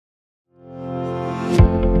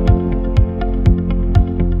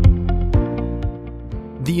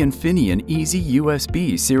Infineon Easy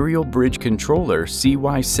USB Serial Bridge Controller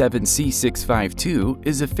CY7C652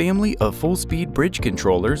 is a family of full-speed bridge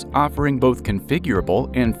controllers offering both configurable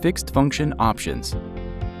and fixed-function options.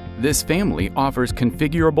 This family offers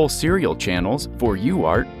configurable serial channels for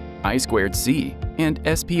UART, I2C, and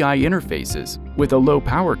SPI interfaces with a low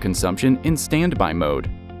power consumption in standby mode.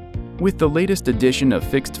 With the latest edition of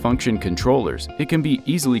fixed-function controllers, it can be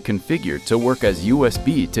easily configured to work as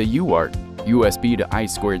USB to UART, USB to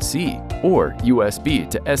I2C, or USB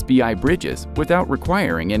to SPI bridges without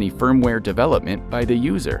requiring any firmware development by the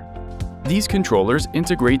user. These controllers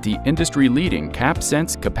integrate the industry-leading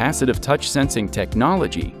CapSense capacitive touch sensing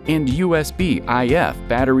technology and USB-IF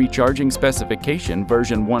battery charging specification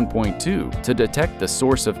version 1.2 to detect the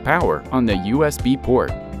source of power on the USB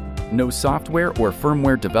port. No software or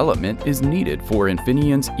firmware development is needed for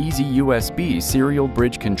Infineon's Easy USB Serial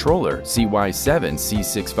Bridge Controller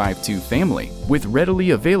CY7C652 family, with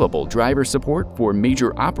readily available driver support for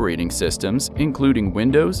major operating systems including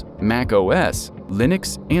Windows, Mac OS,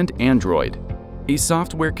 Linux, and Android. A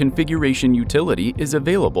software configuration utility is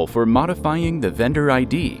available for modifying the vendor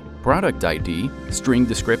ID, product ID, string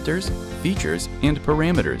descriptors, features, and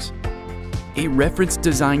parameters. A reference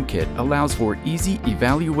design kit allows for easy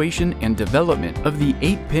evaluation and development of the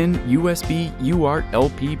 8-pin USB UART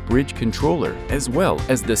LP bridge controller, as well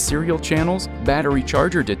as the serial channels, battery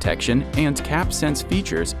charger detection, and CapSense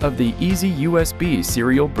features of the Easy USB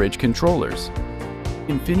serial bridge controllers.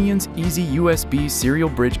 Infineon's Easy USB Serial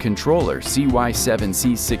Bridge Controller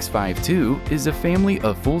CY7C652 is a family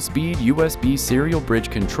of full-speed USB serial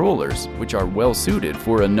bridge controllers which are well-suited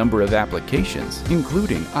for a number of applications,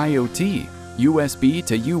 including IoT, USB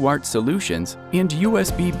to UART solutions, and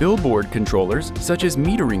USB billboard controllers such as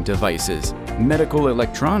metering devices, medical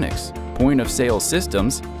electronics, point-of-sale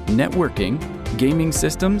systems, networking, gaming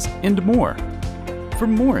systems, and more. For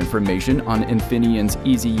more information on Infineon's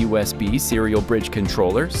Easy USB Serial Bridge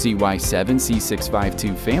Controller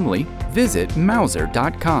CY7C652 family, visit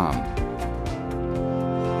Mouser.com.